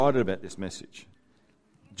excited about this message?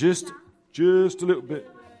 Just a little bit.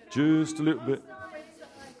 Just a little bit.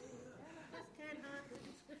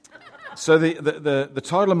 So the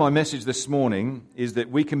title of my message this morning is that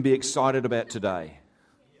we can be excited about today.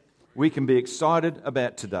 We can be excited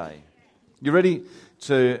about today. You ready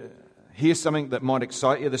to hear something that might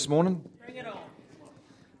excite you this morning? Bring it on.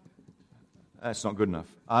 That's not good enough.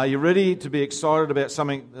 Are you ready to be excited about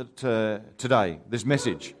something that, today, this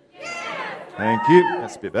message? Yeah. Thank you.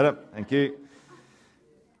 That's a bit better. Thank you.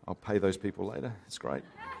 I'll pay those people later. That's great.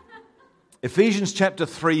 Ephesians chapter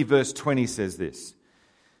 3 verse 20 says this.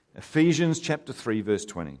 Ephesians chapter 3 verse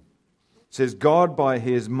 20 says, God by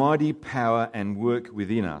His mighty power and work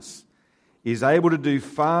within us is able to do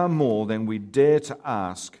far more than we dare to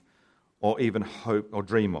ask or even hope or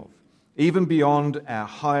dream of, even beyond our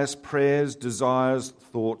highest prayers, desires,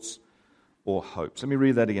 thoughts, or hopes. Let me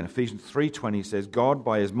read that again. Ephesians 3:20 says, God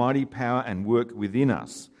by His mighty power and work within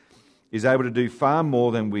us is able to do far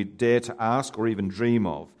more than we dare to ask or even dream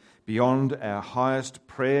of, beyond our highest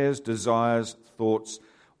prayers, desires, thoughts,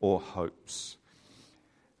 or hopes.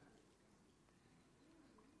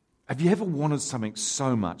 Have you ever wanted something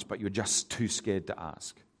so much, but you're just too scared to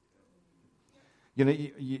ask? You know,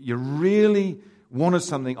 you really wanted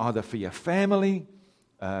something either for your family,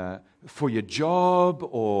 for your job,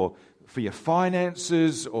 or for your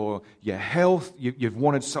finances, or your health. You've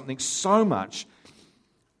wanted something so much,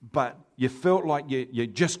 but you felt like you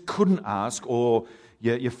just couldn't ask, or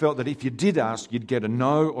you felt that if you did ask, you'd get a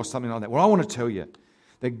no or something like that. Well, I want to tell you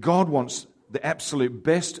that God wants the absolute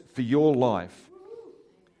best for your life,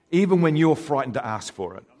 even when you're frightened to ask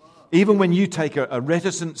for it. Even when you take a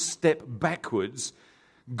reticent step backwards,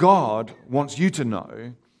 God wants you to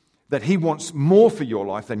know that He wants more for your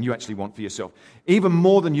life than you actually want for yourself. Even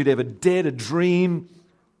more than you'd ever dare to dream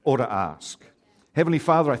or to ask. Heavenly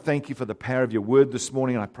Father, I thank You for the power of Your word this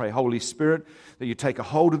morning, and I pray, Holy Spirit, that You take a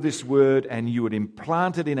hold of this word and You would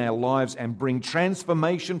implant it in our lives and bring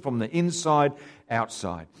transformation from the inside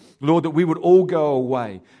outside. Lord, that we would all go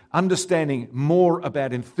away understanding more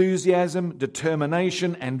about enthusiasm,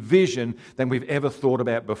 determination, and vision than we've ever thought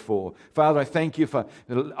about before. Father, I thank You for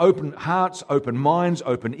open hearts, open minds,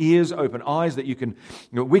 open ears, open eyes, that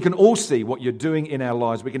we can all see what You're doing in our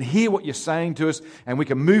lives. We can hear what You're saying to us, and we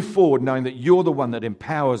can move forward knowing that You're the one that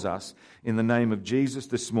empowers us in the name of Jesus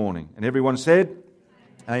this morning. And everyone said,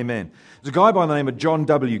 Amen. There's a guy by the name of John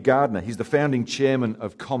W. Gardner. He's the founding chairman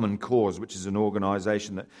of Common Cause, which is an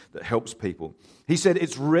organisation that helps people. He said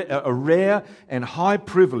it's a rare and high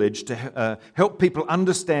privilege to help people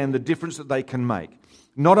understand the difference that they can make,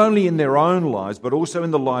 not only in their own lives, but also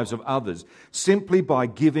in the lives of others, simply by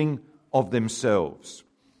giving of themselves.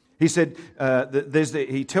 He said,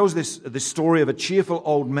 he tells this story of a cheerful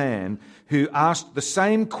old man who asked the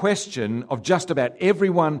same question of just about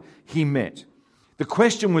everyone he met. The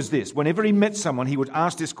question was this: whenever he met someone, he would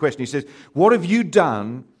ask this question. He says, what have you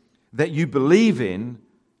done that you believe in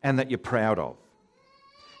and that you're proud of?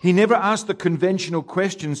 He never asked the conventional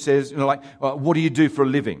question, what do you do for a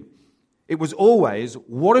living? It was always,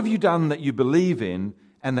 what have you done that you believe in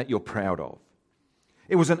and that you're proud of?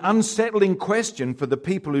 It was an unsettling question for the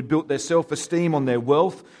people who'd built their self-esteem on their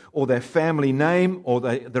wealth or their family name or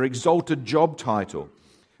their exalted job title.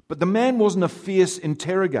 But the man wasn't a fierce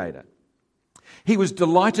interrogator. He was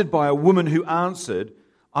delighted by a woman who answered,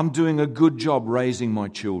 I'm doing a good job raising my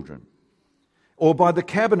children. Or by the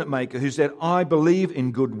cabinet maker who said, I believe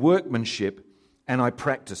in good workmanship and I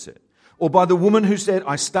practice it. Or by the woman who said,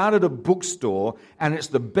 I started a bookstore and it's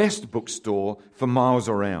the best bookstore for miles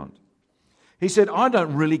around. He said, I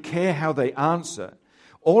don't really care how they answer.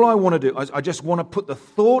 All I want to do is I just want to put the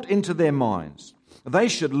thought into their minds. They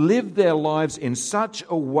should live their lives in such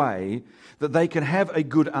a way that they can have a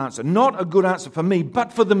good answer. Not a good answer for me,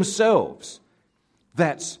 but for themselves.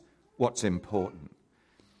 That's what's important.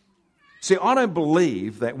 See, I don't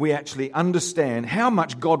believe that we actually understand how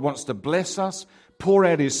much God wants to bless us, pour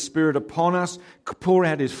out His Spirit upon us, pour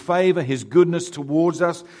out His favour, His goodness towards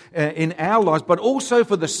us in our lives, but also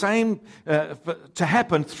for the same to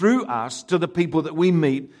happen through us to the people that we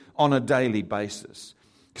meet on a daily basis.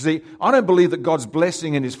 See, I don't believe that God's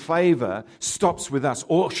blessing and His favour stops with us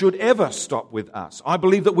or should ever stop with us. I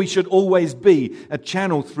believe that we should always be a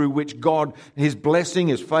channel through which God, His blessing,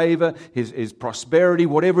 His favour, His prosperity,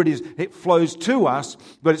 whatever it is, it flows to us,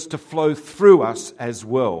 but it's to flow through us as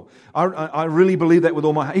well. I really believe that with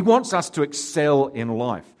all my heart. He wants us to excel in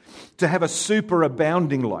life, to have a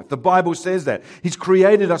superabounding life. The Bible says that. He's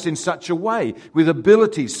created us in such a way with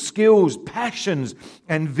abilities, skills, passions,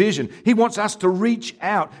 and vision. He wants us to reach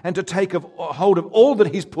out and to take hold of all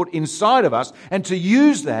that He's put inside of us and to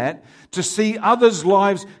use that to see others'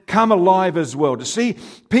 lives come alive as well. To see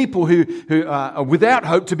people who are without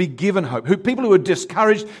hope to be given hope. People who are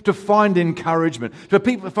discouraged to find encouragement. To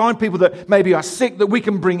find people that maybe are sick, that we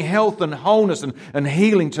can bring health and wholeness and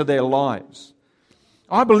healing to their lives.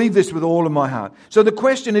 I believe this with all of my heart. So the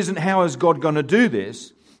question isn't how is God going to do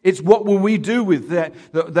this? It's what will we do with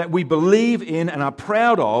that we believe in and are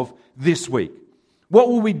proud of this week? What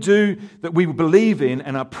will we do that we believe in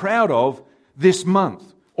and are proud of this month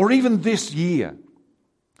or even this year?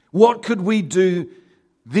 What could we do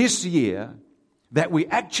this year that we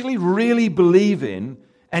actually really believe in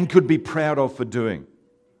and could be proud of for doing?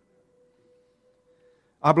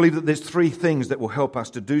 I believe that there's 3 things that will help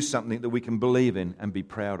us to do something that we can believe in and be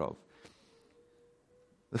proud of.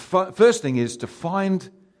 The first thing is to find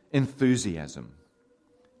enthusiasm.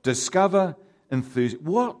 Discover enthusiasm.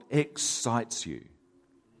 What excites you?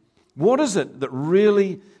 What is it that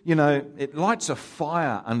really, it lights a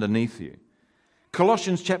fire underneath you?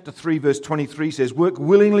 Colossians chapter 3 verse 23 says, "Work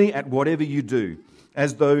willingly at whatever you do,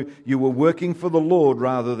 as though you were working for the Lord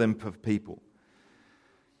rather than for people."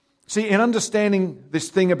 See, in understanding this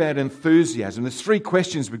thing about enthusiasm, there's 3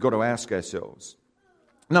 questions we've got to ask ourselves.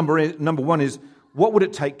 Number 1 is, what would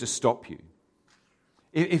it take to stop you?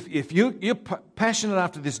 If you're passionate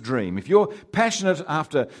after this dream, if you're passionate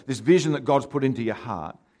after this vision that God's put into your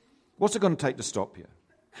heart, what's it going to take to stop you?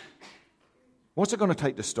 What's it going to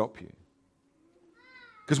take to stop you?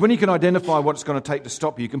 Because when you can identify what it's going to take to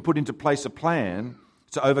stop you, you can put into place a plan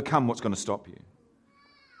to overcome what's going to stop you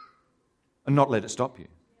and not let it stop you.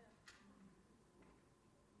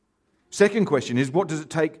 Second question is, what does it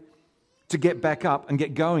take to get back up and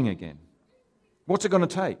get going again? What's it going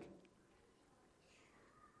to take?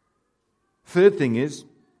 Third thing is,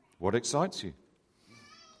 what excites you?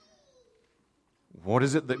 What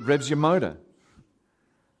is it that revs your motor?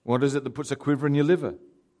 What is it that puts a quiver in your liver?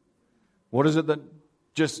 What is it that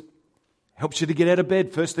just helps you to get out of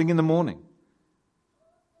bed first thing in the morning?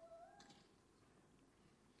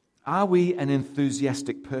 Are we an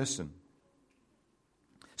enthusiastic person?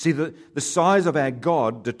 See, the size of our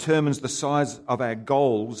God determines the size of our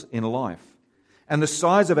goals in life. And the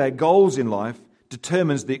size of our goals in life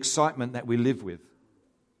determines the excitement that we live with.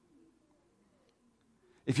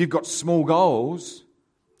 If you've got small goals,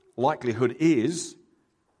 likelihood is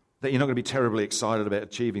that you're not going to be terribly excited about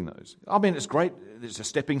achieving those. I mean, it's great. It's a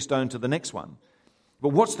stepping stone to the next one. But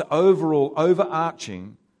what's the overall,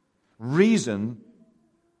 overarching reason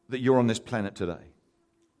that you're on this planet today?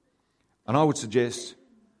 And I would suggest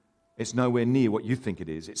it's nowhere near what you think it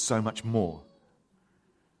is. It's so much more.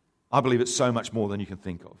 I believe it's so much more than you can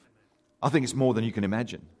think of. I think it's more than you can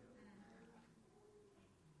imagine.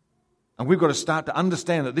 And we've got to start to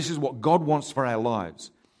understand that this is what God wants for our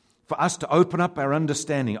lives. For us to open up our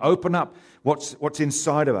understanding, open up what's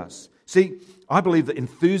inside of us. See, I believe that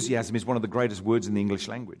enthusiasm is one of the greatest words in the English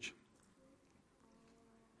language.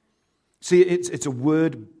 See, it's a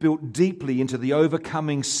word built deeply into the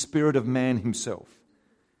overcoming spirit of man himself.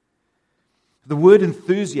 The word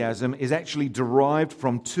enthusiasm is actually derived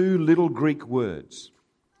from 2 little Greek words,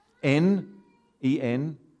 en,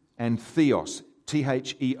 and theos,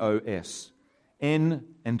 theos, en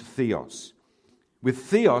and theos, with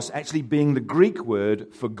theos actually being the Greek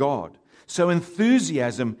word for God. So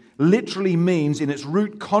enthusiasm literally means in its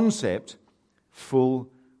root concept, full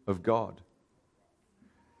of God.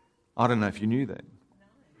 I don't know if you knew that.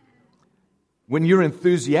 When you're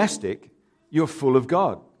enthusiastic, you're full of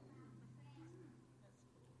God.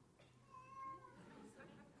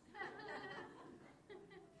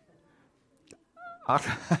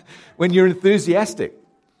 When you're enthusiastic,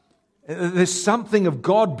 there's something of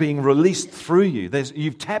God being released through you.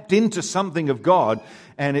 You've tapped into something of God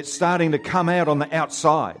and it's starting to come out on the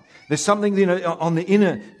outside. There's something on the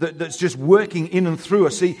inner that's just working in and through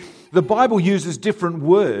us. See, the Bible uses different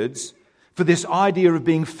words for this idea of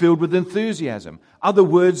being filled with enthusiasm. Other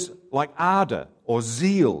words like ardor or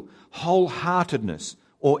zeal, wholeheartedness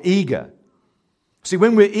or eager. See,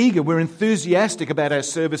 when we're eager, we're enthusiastic about our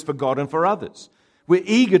service for God and for others. We're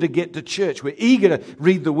eager to get to church. We're eager to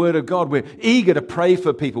read the Word of God. We're eager to pray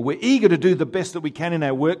for people. We're eager to do the best that we can in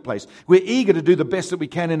our workplace. We're eager to do the best that we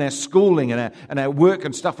can in our schooling and our work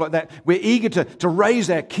and stuff like that. We're eager to raise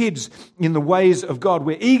our kids in the ways of God.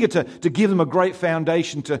 We're eager to give them a great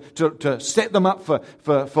foundation to set them up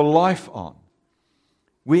for life on.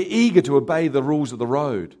 We're eager to obey the rules of the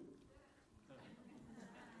road.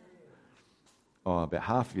 Oh, about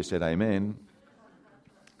half of you said amen.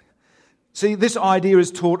 See, this idea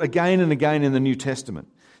is taught again and again in the New Testament.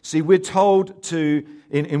 See, we're told to,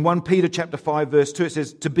 in 1 Peter chapter 5, verse 2, it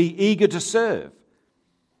says, to be eager to serve.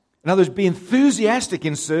 In other words, be enthusiastic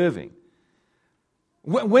in serving.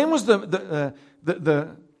 When was the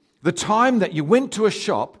time that you went to a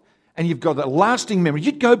shop and you've got that lasting memory?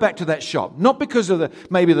 You'd go back to that shop, not because of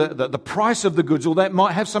maybe the price of the goods, or that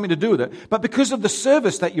might have something to do with it, but because of the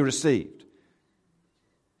service that you received.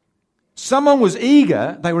 Someone was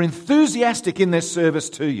eager, they were enthusiastic in their service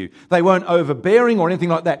to you. They weren't overbearing or anything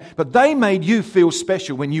like that, but they made you feel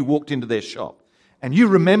special when you walked into their shop, and you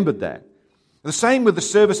remembered that. The same with the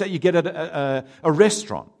service that you get at a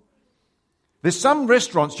restaurant. There's some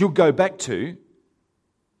restaurants you'll go back to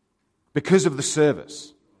because of the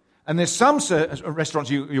service. And there's some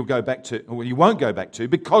restaurants you'll go back to, or you won't go back to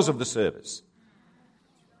because of the service.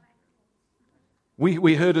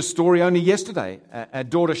 We heard a story only yesterday. Our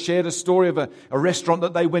daughter shared a story of a restaurant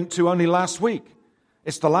that they went to only last week.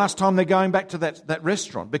 It's the last time they're going back to that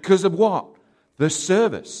restaurant. Because of what? The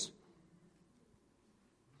service.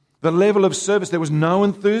 The level of service. There was no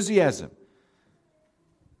enthusiasm.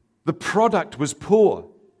 The product was poor.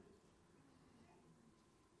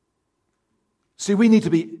 See, we need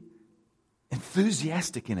to be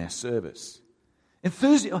enthusiastic in our service.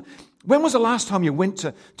 When was the last time you went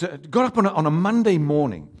got up on a Monday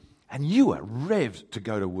morning and you were revved to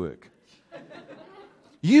go to work?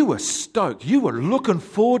 You were stoked. You were looking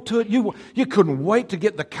forward to it. You couldn't wait to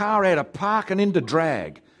get the car out of park and into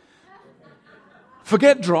drag.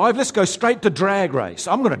 Forget drive. Let's go straight to drag race.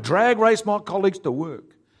 I'm going to drag race my colleagues to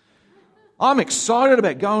work. I'm excited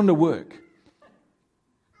about going to work.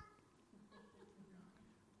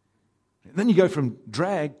 And then you go from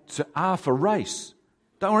drag to R for race.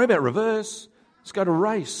 Don't worry about reverse. Let's go to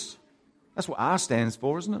race. That's what R stands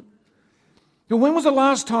for, isn't it? Now, when was the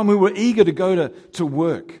last time we were eager to go to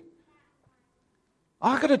work?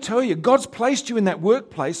 I've got to tell you, God's placed you in that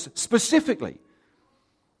workplace specifically.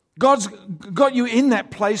 God's got you in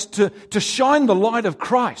that place to shine the light of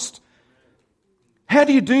Christ. How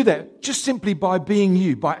do you do that? Just simply by being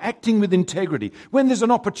you, by acting with integrity. When there's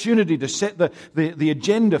an opportunity to set the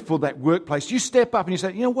agenda for that workplace, you step up and you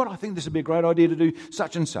say, you know what, I think this would be a great idea to do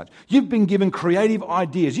such and such. You've been given creative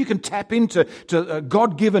ideas. You can tap into a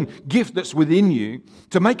God-given gift that's within you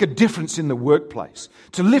to make a difference in the workplace,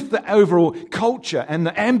 to lift the overall culture and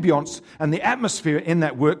the ambience and the atmosphere in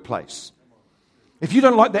that workplace. If you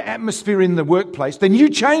don't like the atmosphere in the workplace, then you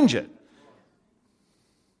change it.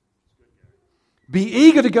 Be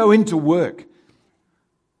eager to go into work.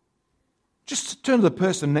 Just turn to the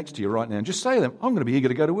person next to you right now and just say to them, I'm going to be eager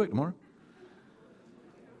to go to work tomorrow.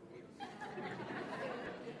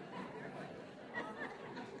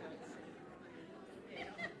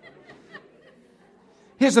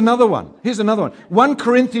 Here's another one. 1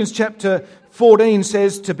 Corinthians chapter 14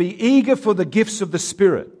 says to be eager for the gifts of the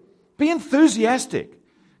Spirit. Be enthusiastic.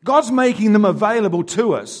 God's making them available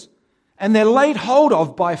to us, and they're laid hold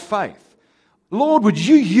of by faith. Lord, would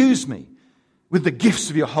you use me with the gifts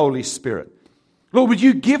of your Holy Spirit? Lord, would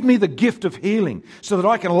you give me the gift of healing so that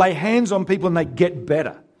I can lay hands on people and they get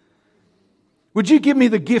better? Would you give me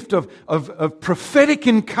the gift of prophetic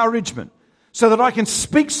encouragement so that I can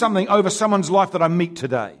speak something over someone's life that I meet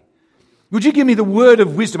today? Would you give me the word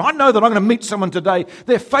of wisdom? I know that I'm going to meet someone today.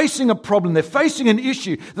 They're facing a problem. They're facing an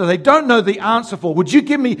issue that they don't know the answer for. Would you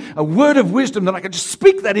give me a word of wisdom that I can just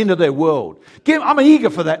speak that into their world? I'm eager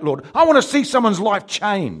for that, Lord. I want to see someone's life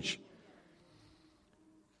change.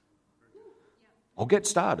 I'll get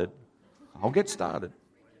started.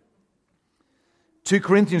 2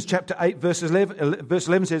 Corinthians chapter 8 verse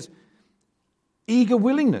 11 says, eager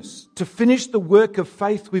willingness to finish the work of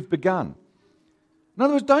faith we've begun. In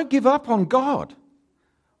other words, don't give up on God.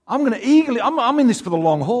 I'm in this for the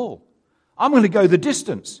long haul. I'm going to go the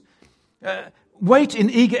distance. Wait in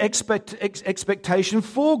eager expectation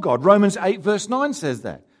for God. Romans 8 verse 9 says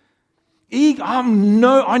that. I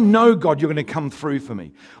know, God, you're going to come through for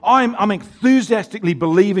me. I'm enthusiastically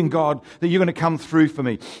believing, God, that you're going to come through for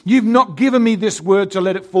me. You've not given me this word to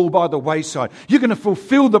let it fall by the wayside. You're going to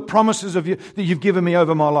fulfill the promises that you've given me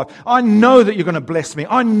over my life. I know that you're going to bless me.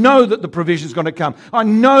 I know that the provision's going to come. I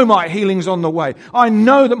know my healing's on the way. I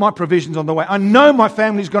know that my provision's on the way. I know my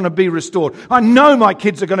family's going to be restored. I know my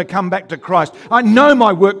kids are going to come back to Christ. I know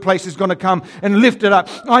my workplace is going to come and lift it up.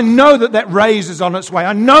 I know that raise is on its way.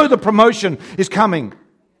 I know the promotion is coming.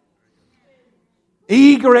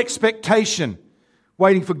 Eager expectation,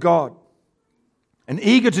 waiting for God, and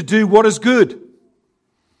eager to do what is good.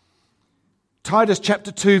 Titus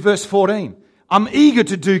chapter 2 verse 14. I'm eager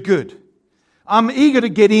to do good. I'm eager to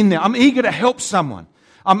get in there. I'm eager to help someone.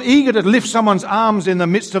 I'm eager to lift someone's arms in the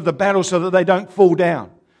midst of the battle so that they don't fall down.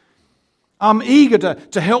 I'm eager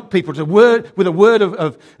to help people with a word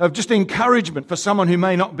of just encouragement for someone who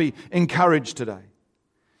may not be encouraged today.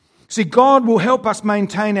 See, God will help us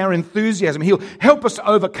maintain our enthusiasm. He'll help us to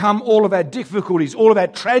overcome all of our difficulties, all of our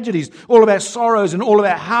tragedies, all of our sorrows, and all of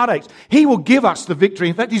our heartaches. He will give us the victory.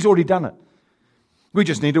 In fact, He's already done it. We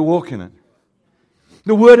just need to walk in it.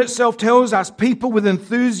 The Word itself tells us people with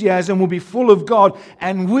enthusiasm will be full of God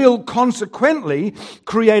and will consequently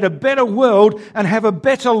create a better world and have a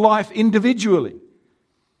better life individually.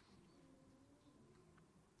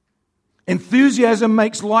 Enthusiasm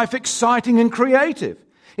makes life exciting and creative.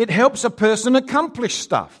 It helps a person accomplish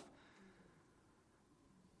stuff.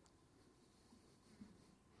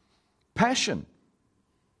 Passion.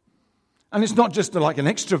 And it's not just like an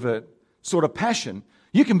extrovert sort of passion.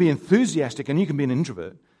 You can be enthusiastic and you can be an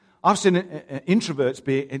introvert. I've seen introverts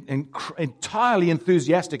be entirely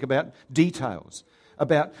enthusiastic about details,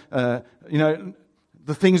 about the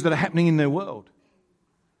things that are happening in their world.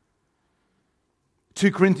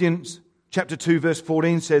 2 Corinthians chapter 2 verse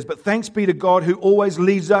 14 says, "But thanks be to God who always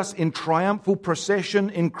leads us in triumphal procession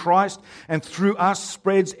in Christ, and through us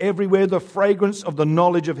spreads everywhere the fragrance of the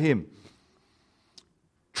knowledge of Him."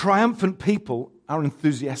 Triumphant people are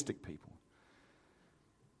enthusiastic people.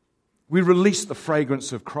 We release the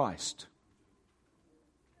fragrance of Christ.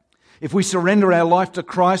 If we surrender our life to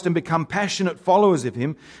Christ and become passionate followers of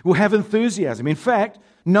Him, we'll have enthusiasm. In fact,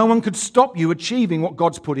 no one could stop you achieving what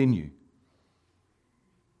God's put in you.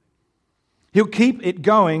 He'll keep it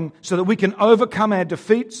going so that we can overcome our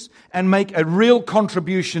defeats and make a real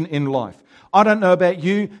contribution in life. I don't know about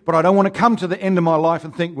you, but I don't want to come to the end of my life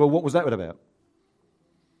and think, well, what was that about?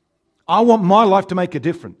 I want my life to make a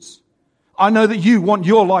difference. I know that you want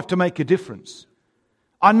your life to make a difference.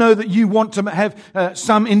 I know that you want to have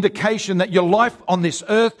some indication that your life on this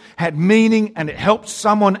earth had meaning and it helped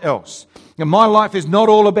someone else. And my life is not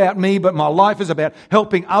all about me, but my life is about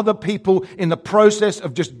helping other people in the process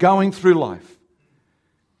of just going through life.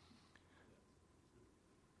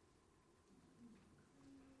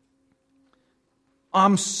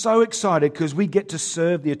 I'm so excited because we get to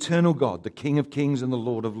serve the eternal God, the King of Kings and the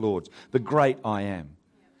Lord of Lords, the great I Am.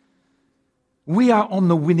 We are on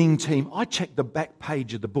the winning team. I checked the back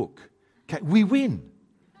page of the book. Okay, we win.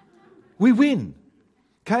 We win.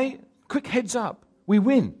 Okay, quick heads up. We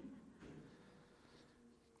win.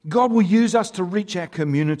 God will use us to reach our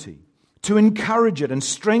community, to encourage it and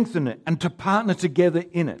strengthen it, and to partner together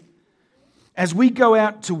in it. As we go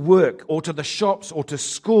out to work or to the shops or to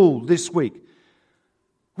school this week,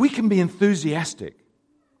 we can be enthusiastic.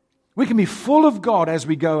 We can be full of God as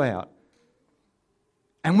we go out.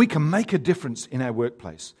 And we can make a difference in our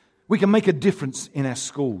workplace. We can make a difference in our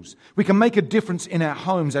schools. We can make a difference in our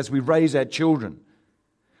homes as we raise our children.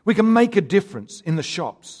 We can make a difference in the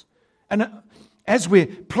shops. And as we're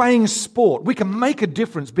playing sport, we can make a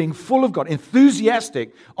difference being full of God,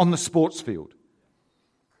 enthusiastic on the sports field.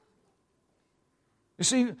 You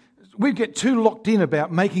see, we get too locked in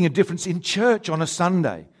about making a difference in church on a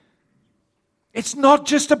Sunday. It's not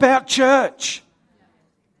just about church.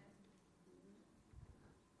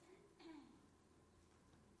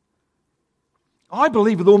 I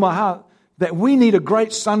believe with all my heart that we need a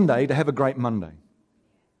great Sunday to have a great Monday.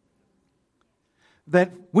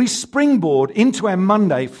 That we springboard into our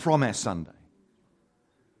Monday from our Sunday.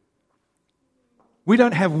 We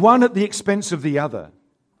don't have one at the expense of the other.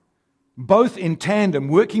 Both in tandem,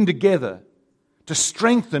 working together to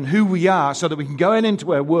strengthen who we are so that we can go out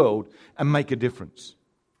into our world and make a difference.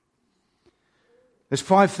 There's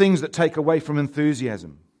 5 things that take away from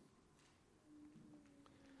enthusiasm.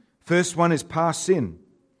 First one is past sin.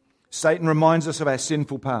 Satan reminds us of our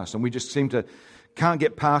sinful past, and we just can't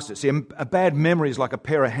get past it. See, a bad memory is like a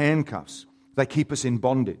pair of handcuffs. They keep us in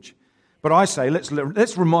bondage. But I say,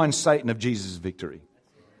 let's remind Satan of Jesus' victory.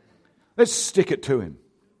 Let's stick it to him.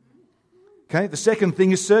 Okay. The second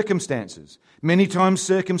thing is circumstances. Many times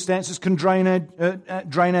circumstances can drain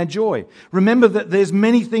our joy. Remember that there's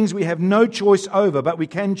many things we have no choice over, but we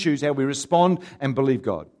can choose how we respond and believe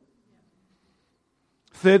God.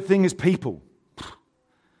 Third thing is people.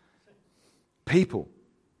 People.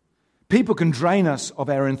 People can drain us of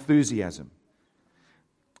our enthusiasm.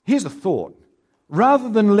 Here's a thought. Rather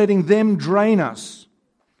than letting them drain us,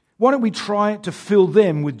 why don't we try to fill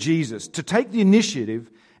them with Jesus, to take the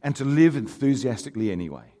initiative and to live enthusiastically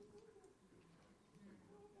anyway?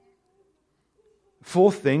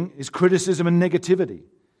 Fourth thing is criticism and negativity.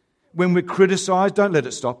 When we're criticized, don't let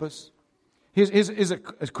it stop us. Here's a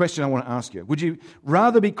question I want to ask you. Would you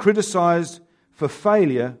rather be criticized for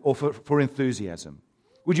failure or for enthusiasm?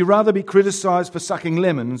 Would you rather be criticized for sucking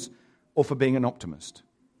lemons or for being an optimist?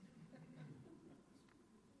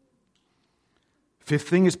 Fifth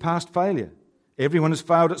thing is past failure. Everyone has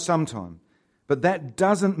failed at some time. But that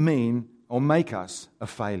doesn't mean or make us a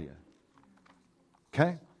failure.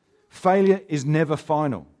 Okay? Failure is never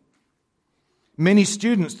final. Many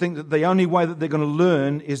students think that the only way that they're going to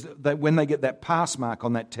learn is that when they get that pass mark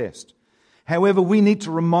on that test. However, we need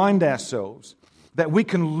to remind ourselves that we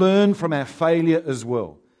can learn from our failure as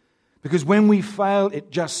well. Because when we fail, it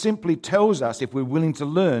just simply tells us, if we're willing to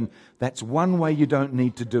learn, that's one way you don't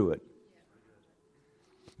need to do it.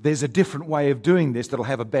 There's a different way of doing this that'll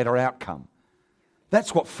have a better outcome.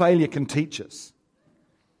 That's what failure can teach us.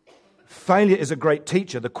 Failure is a great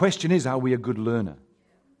teacher. The question is, are we a good learner?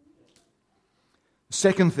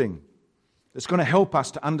 Second thing that's going to help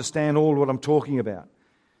us to understand all what I'm talking about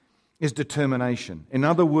is determination. In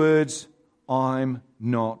other words, I'm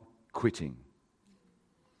not quitting.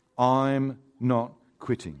 I'm not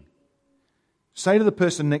quitting. Say to the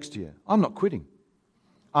person next to you, I'm not quitting.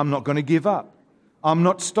 I'm not going to give up. I'm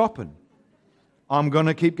not stopping. I'm going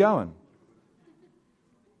to keep going.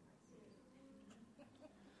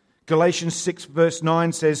 Galatians 6 verse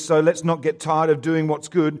 9 says, so let's not get tired of doing what's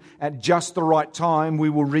good. At just the right time, we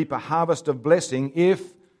will reap a harvest of blessing if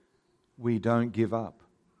we don't give up.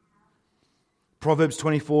 Proverbs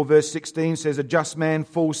 24 verse 16 says, a just man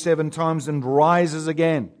falls 7 times and rises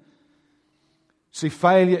again. See,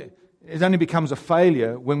 failure, it only becomes a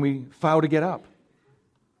failure when we fail to get up.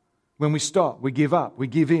 When we stop, we give up, we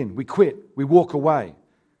give in, we quit, we walk away.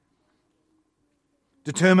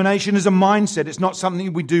 Determination is a mindset. It's not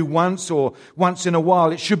something we do once or once in a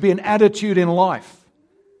while. It should be an attitude in life.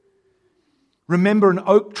 Remember, an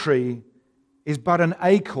oak tree is but an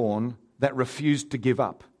acorn that refused to give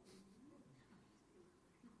up.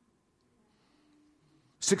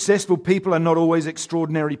 Successful people are not always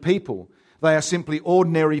extraordinary people. They are simply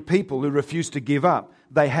ordinary people who refuse to give up.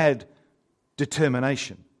 They had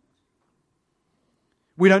determination.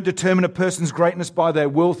 We don't determine a person's greatness by their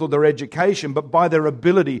wealth or their education, but by their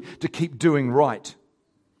ability to keep doing right.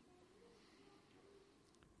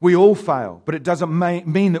 We all fail, but it doesn't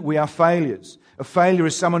mean that we are failures. A failure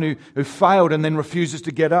is someone who failed and then refuses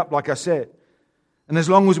to get up, like I said. And as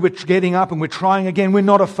long as we're getting up and we're trying again, we're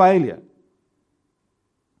not a failure.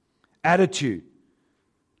 Attitude.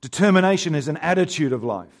 Determination is an attitude of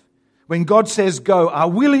life. When God says go, are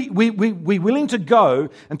we willing to go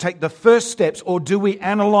and take the first steps, or do we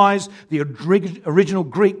analyze the original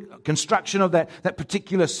Greek construction of that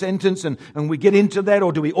particular sentence and we get into that,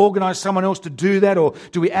 or do we organize someone else to do that, or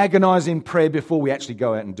do we agonize in prayer before we actually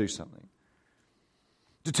go out and do something?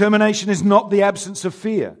 Determination is not the absence of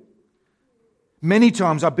fear. Many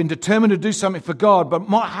times I've been determined to do something for God, but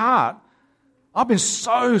my heart, I've been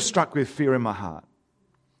so struck with fear in my heart.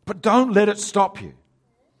 But don't let it stop you.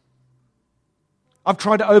 I've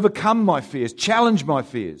tried to overcome my fears, challenge my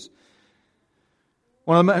fears.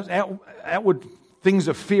 One of the most outward things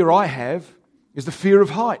of fear I have is the fear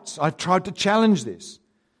of heights. I've tried to challenge this.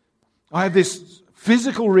 I have this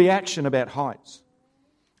physical reaction about heights.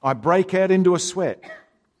 I break out into a sweat.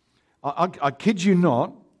 I kid you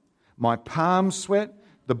not, my palms sweat,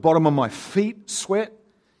 the bottom of my feet sweat.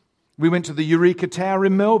 We went to the Eureka Tower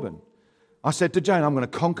in Melbourne. I said to Jane, I'm going to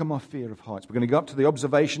conquer my fear of heights. We're going to go up to the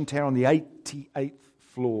observation tower on the 88th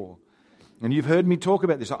floor. And you've heard me talk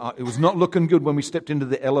about this. It was not looking good when we stepped into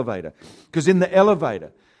the elevator. Because in the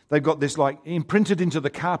elevator, they've got this, like, imprinted into the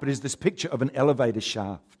carpet is this picture of an elevator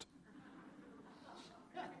shaft.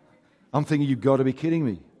 I'm thinking, you've got to be kidding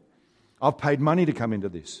me. I've paid money to come into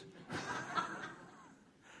this.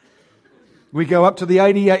 We go up to the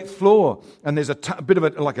 88th floor, and there's a bit of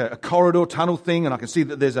a corridor tunnel thing, and I can see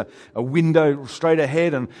that there's a window straight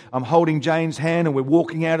ahead, and I'm holding Jane's hand, and we're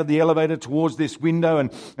walking out of the elevator towards this window,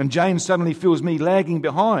 and Jane suddenly feels me lagging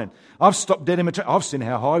behind. I've stopped dead in my tracks. I've seen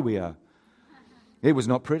how high we are. It was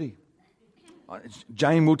not pretty.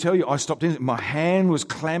 Jane will tell you, I stopped in. My hand was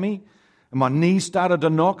clammy, and my knees started to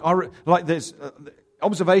knock. There's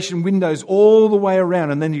observation windows all the way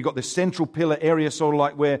around, and then you've got this central pillar area, sort of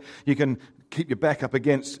like where you can keep your back up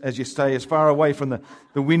against as you stay as far away from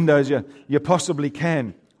the windows you possibly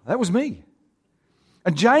can. That was me.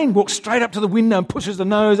 And Jane walks straight up to the window and pushes the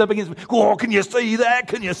nose up against me. Oh, can you see that?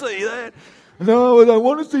 Can you see that? No, I don't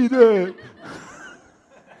want to see that.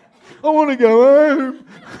 I want to go home.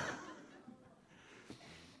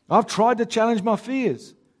 I've tried to challenge my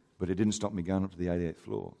fears, but it didn't stop me going up to the 88th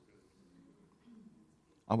floor.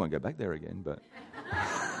 I won't go back there again, but...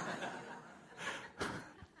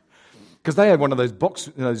 Because they had one of those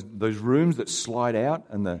those rooms that slide out,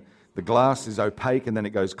 and The glass is opaque and then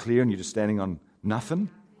it goes clear and you're just standing on nothing?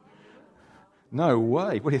 No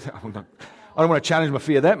way. What do you think? I don't want to challenge my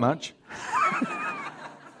fear that much.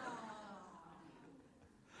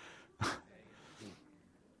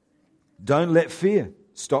 Don't let fear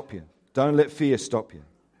stop you. Don't let fear stop you.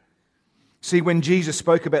 See, when Jesus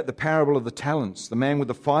spoke about the parable of the talents, the man with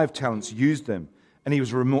the 5 talents used them and he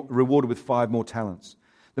was rewarded with 5 more talents.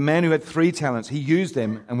 The man who had 3 talents, he used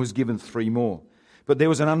them and was given 3 more. But there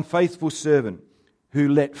was an unfaithful servant who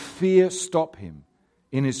let fear stop him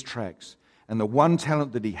in his tracks, and the 1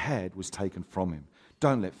 talent that he had was taken from him.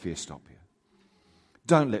 Don't let fear stop you.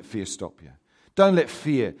 Don't let fear stop you. Don't let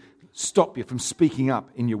fear stop you from speaking up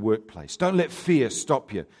in your workplace. Don't let fear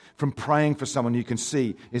stop you from praying for someone you can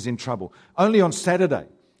see is in trouble. Only on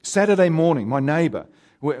Saturday morning, my neighbour,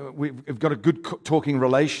 we've got a good talking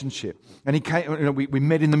relationship, and he came. We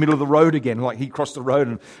met in the middle of the road again. Like, he crossed the road,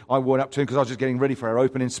 and I went up to him because I was just getting ready for our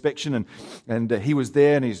open inspection, and he was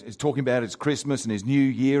there, and he's talking about his Christmas and his New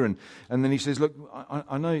Year, and then he says, "Look,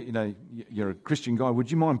 I know you're a Christian guy.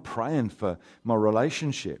 Would you mind praying for my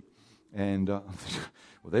relationship?" And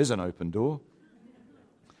well, there's an open door.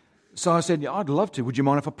 So I said, "Yeah, I'd love to. Would you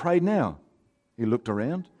mind if I prayed now?" He looked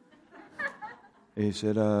around. He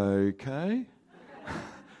said, "Okay."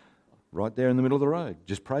 Right there in the middle of the road,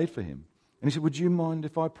 just prayed for him. And he said, "Would you mind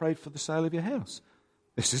if I prayed for the sale of your house?"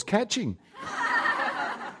 This is catching.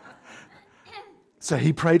 So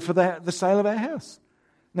he prayed for the sale of our house.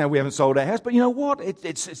 Now, we haven't sold our house, but you know what?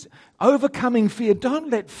 It's overcoming fear. Don't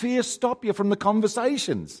let fear stop you from the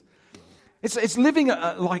conversations. It's living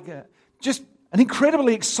just an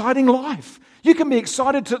incredibly exciting life. You can be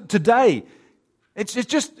excited today. It's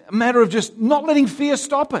just a matter of just not letting fear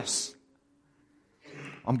stop us.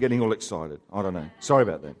 I'm getting all excited. I don't know. Sorry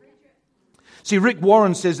about that. See, Rick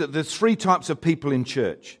Warren says that there's 3 types of people in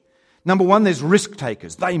church. Number 1, there's risk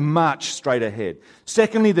takers. They march straight ahead.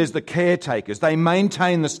 Secondly, there's the caretakers. They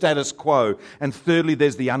maintain the status quo. And thirdly,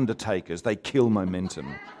 there's the undertakers. They kill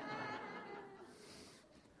momentum.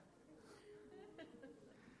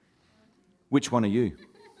 Which one are you?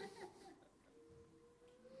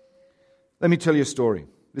 Let me tell you a story.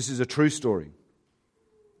 This is a true story.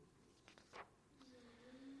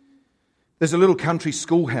 There's a little country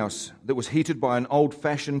schoolhouse that was heated by an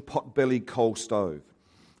old-fashioned pot-bellied coal stove.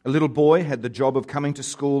 A little boy had the job of coming to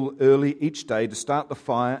school early each day to start the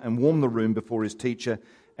fire and warm the room before his teacher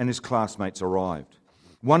and his classmates arrived.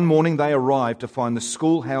 One morning they arrived to find the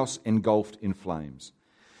schoolhouse engulfed in flames.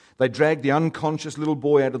 They dragged the unconscious little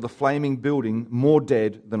boy out of the flaming building more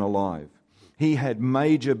dead than alive. He had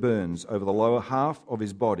major burns over the lower half of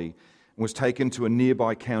his body and was taken to a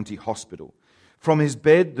nearby county hospital. From his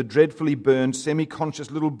bed, the dreadfully burned, semi-conscious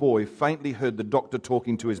little boy faintly heard the doctor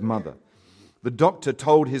talking to his mother. The doctor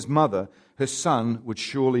told his mother her son would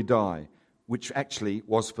surely die, which actually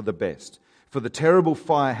was for the best, for the terrible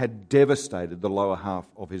fire had devastated the lower half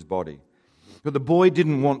of his body. But the boy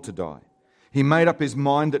didn't want to die. He made up his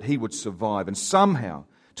mind that he would survive, and somehow,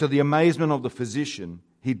 to the amazement of the physician,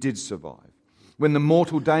 he did survive. When the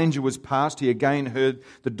mortal danger was past, he again heard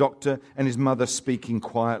the doctor and his mother speaking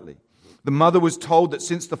quietly. The mother was told that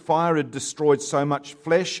since the fire had destroyed so much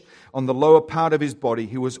flesh on the lower part of his body,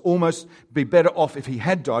 he was almost be better off if he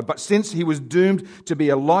had died. But since he was doomed to be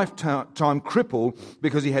a lifetime cripple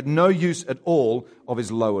because he had no use at all of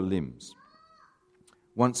his lower limbs.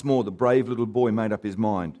 Once more, the brave little boy made up his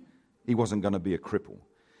mind. He wasn't going to be a cripple.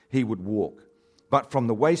 He would walk. But from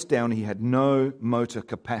the waist down, he had no motor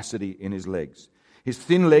capacity in his legs. His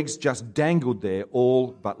thin legs just dangled there,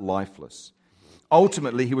 all but lifeless.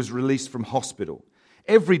 Ultimately, he was released from hospital.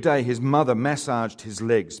 Every day his mother massaged his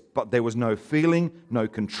legs, but there was no feeling, no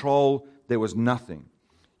control, there was nothing.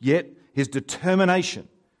 Yet his determination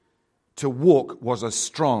to walk was as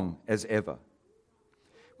strong as ever.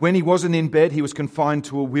 When he wasn't in bed, he was confined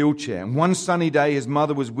to a wheelchair. And one sunny day, his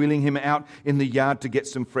mother was wheeling him out in the yard to get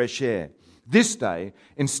some fresh air. This day,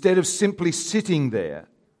 instead of simply sitting there,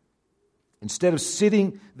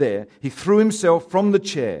 he threw himself from the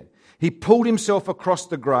chair. He pulled himself across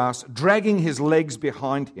the grass, dragging his legs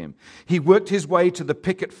behind him. He worked his way to the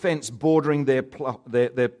picket fence bordering their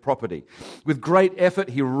property. With great effort,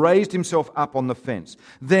 he raised himself up on the fence.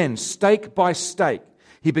 Then, stake by stake,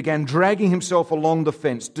 he began dragging himself along the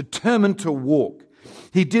fence, determined to walk.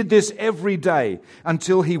 He did this every day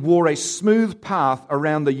until he wore a smooth path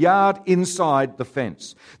around the yard inside the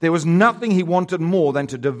fence. There was nothing he wanted more than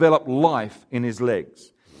to develop life in his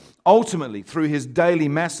legs. Ultimately, through his daily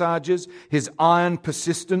massages, his iron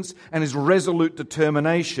persistence, and his resolute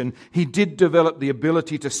determination, he did develop the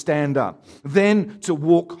ability to stand up, then to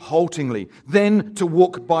walk haltingly, then to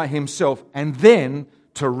walk by himself, and then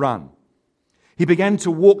to run. He began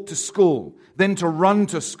to walk to school, then to run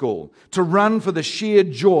for the sheer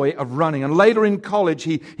joy of running. And later in college,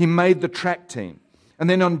 he made the track team. And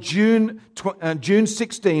then on June 16,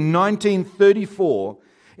 1934,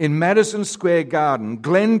 in Madison Square Garden,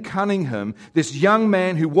 Glenn Cunningham, this young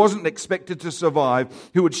man who wasn't expected to survive,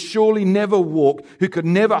 who would surely never walk, who could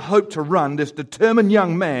never hope to run, this determined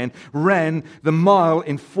young man ran the mile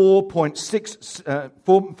in 4 minutes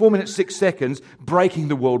 6 seconds, breaking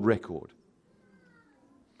the world record.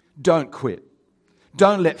 Don't quit.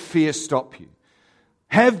 Don't let fear stop you.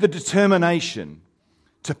 Have the determination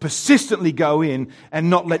to persistently go in and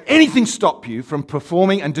not let anything stop you from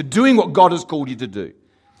performing and to doing what God has called you to do.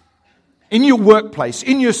 In your workplace,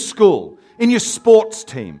 in your school, in your sports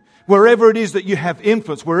team, wherever it is that you have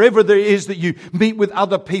influence, wherever it is that you meet with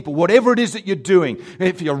other people, whatever it is that you're doing,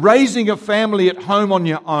 if you're raising a family at home on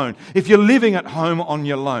your own, if you're living at home on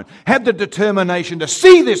your own, have the determination to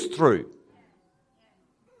see this through.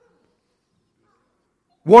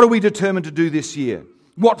 What are we determined to do this year?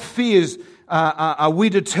 What fears are we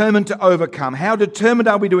determined to overcome? How determined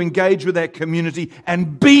are we to engage with our community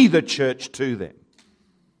and be the church to them?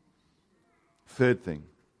 Third thing.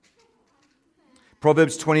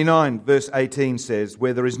 Proverbs 29 verse 18 says,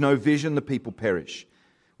 where there is no vision, the people perish.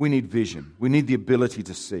 We need vision. We need the ability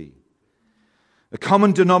to see. A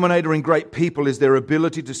common denominator in great people is their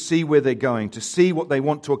ability to see where they're going, to see what they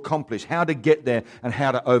want to accomplish, how to get there, and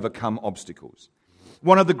how to overcome obstacles.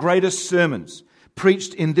 One of the greatest sermons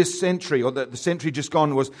preached in this century, or the century just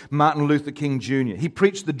gone, was Martin Luther King Jr. He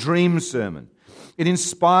preached the Dream Sermon. It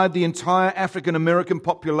inspired the entire African American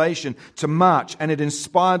population to march, and it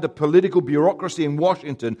inspired the political bureaucracy in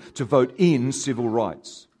Washington to vote in civil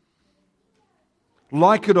rights.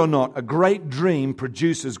 Like it or not, a great dream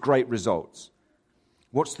produces great results.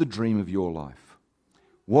 What's the dream of your life?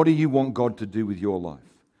 What do you want God to do with your life?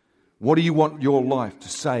 What do you want your life to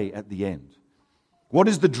say at the end? What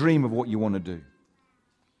is the dream of what you want to do?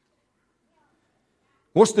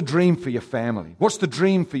 What's the dream for your family? What's the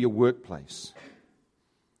dream for your workplace?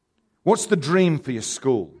 What's the dream for your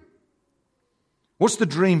school? What's the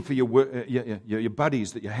dream for your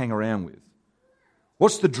buddies that you hang around with?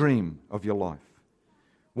 What's the dream of your life?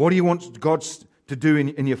 What do you want God to do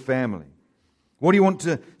in your family? What do you want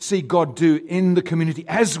to see God do in the community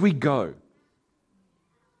as we go?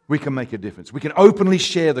 We can make a difference. We can openly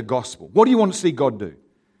share the gospel. What do you want to see God do?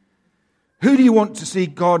 Who do you want to see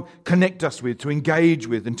God connect us with, to engage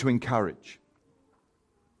with, and to encourage?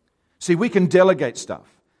 See, we can delegate stuff.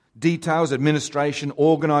 Details, administration,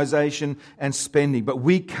 organisation, and spending. But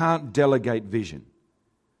we can't delegate vision.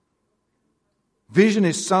 Vision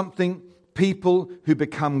is something people who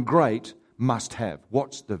become great must have.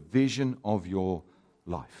 What's the vision of your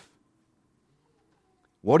life?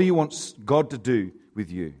 What do you want God to do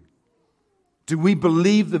with you? Do we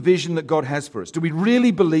believe the vision that God has for us? Do we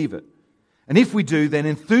really believe it? And if we do, then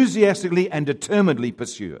enthusiastically and determinedly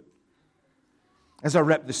pursue it. As I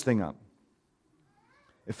wrap this thing up,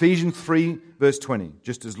 Ephesians 3 verse 20,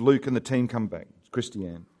 just as Luke and the team come back,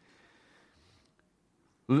 Christiane.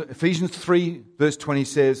 Ephesians 3 verse 20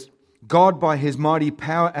 says, God by His mighty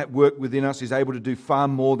power at work within us is able to do far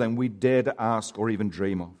more than we dare to ask or even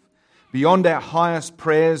dream of, beyond our highest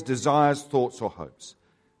prayers, desires, thoughts or hopes.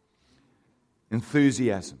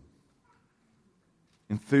 Enthusiasm.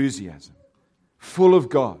 Enthusiasm. Full of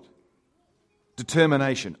God.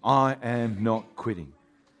 Determination. I am not quitting.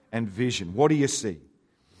 And vision. What do you see?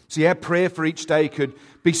 See, our prayer for each day could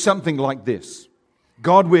be something like this.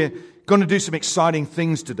 God, we're going to do some exciting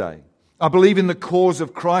things today. I believe in the cause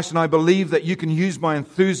of Christ, and I believe that you can use my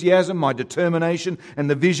enthusiasm, my determination, and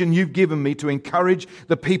the vision you've given me to encourage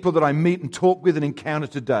the people that I meet and talk with and encounter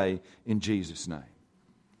today in Jesus' name.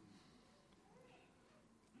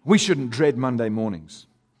 We shouldn't dread Monday mornings.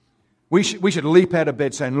 We should leap out of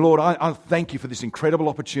bed saying, Lord, I thank you for this incredible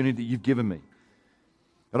opportunity that you've given me.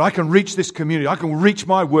 That I can reach this community. I can reach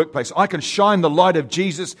my workplace. I can shine the light of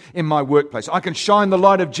Jesus in my workplace. I can shine the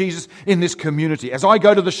light of Jesus in this community. As I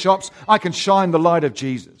go to the shops, I can shine the light of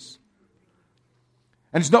Jesus.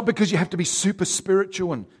 And it's not because you have to be super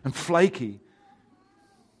spiritual and flaky.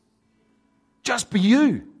 Just be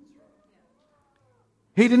you.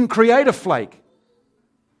 He didn't create a flake.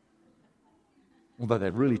 Although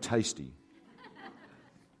they're really tasty.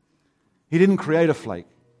 He didn't create a flake.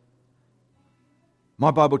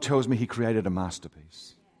 My Bible tells me He created a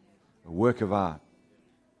masterpiece, a work of art.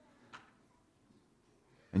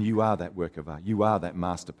 And you are that work of art. You are that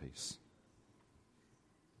masterpiece.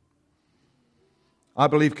 I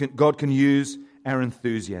believe God can use our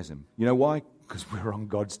enthusiasm. You know why? Because we're on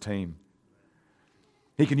God's team.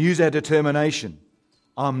 He can use our determination.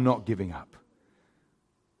 I'm not giving up.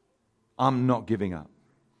 I'm not giving up.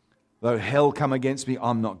 Though hell come against me,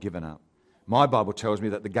 I'm not giving up. My Bible tells me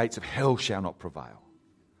that the gates of hell shall not prevail.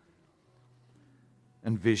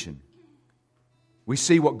 And vision. We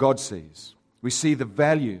see what God sees. We see the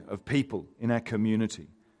value of people in our community.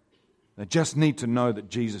 They just need to know that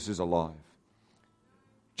Jesus is alive.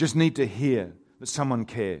 Just need to hear that someone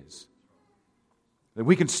cares. That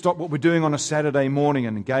we can stop what we're doing on a Saturday morning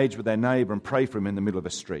and engage with our neighbour and pray for him in the middle of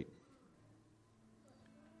a street.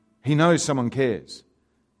 He knows someone cares.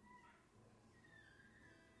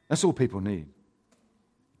 That's all people need.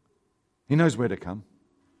 He knows where to come.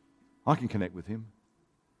 I can connect with him.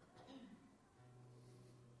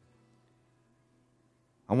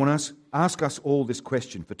 I want to ask us all this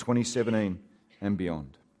question for 2017 and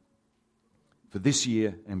beyond. For this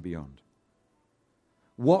year and beyond.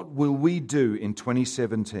 What will we do in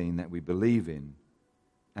 2017 that we believe in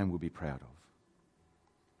and will be proud of?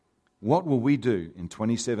 What will we do in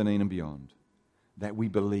 2017 and beyond that we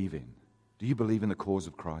believe in? Do you believe in the cause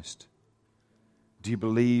of Christ? Do you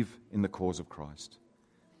believe in the cause of Christ?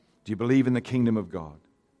 Do you believe in the kingdom of God?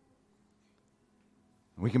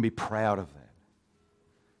 And we can be proud of that.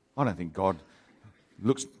 I don't think God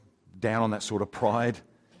looks down on that sort of pride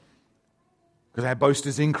because our boast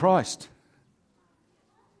is in Christ.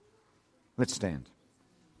 Let's stand.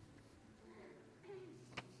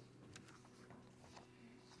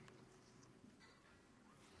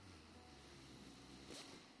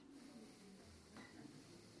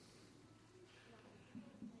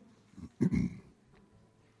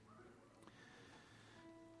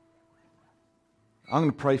 I'm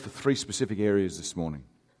going to pray for 3 specific areas this morning.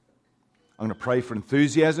 I'm going to pray for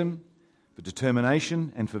enthusiasm, for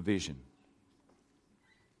determination, and for vision.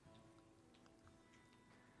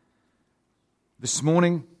 This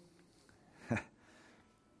morning,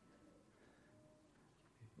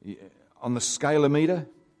 on the scale-o-meter,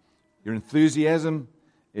 your enthusiasm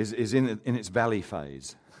is in its valley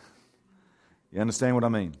phase. You understand what I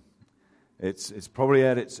mean? It's probably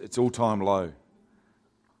at its all-time low.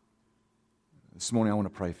 This morning I want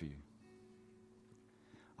to pray for you.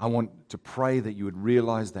 I want to pray that you would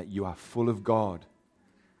realize that you are full of God,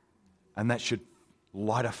 and that should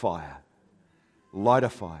light a fire. Light a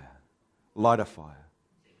fire. Light a fire.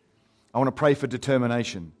 I want to pray for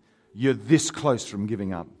determination. You're this close from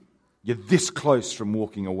giving up. You're this close from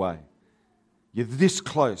walking away. You're this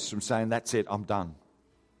close from saying, that's it, I'm done.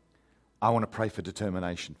 I want to pray for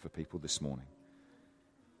determination for people this morning.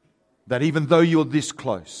 That even though you're this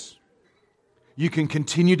close, you can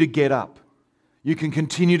continue to get up. You can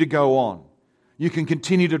continue to go on. You can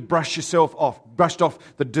continue to brush off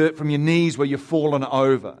the dirt from your knees where you've fallen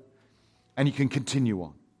over. And you can continue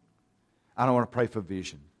on. And I want to pray for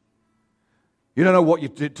vision. You don't know what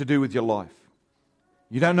to do with your life.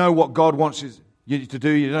 You don't know what God wants you to do.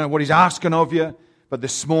 You don't know what He's asking of you. But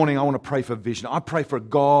this morning I want to pray for vision. I pray for a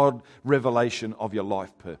God revelation of your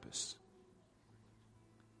life purpose.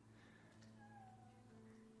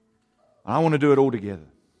 And I want to do it all together.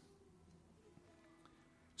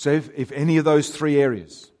 So if any of those 3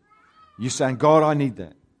 areas, you're saying, God, I need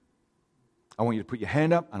that. I want you to put your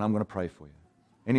hand up and I'm going to pray for you.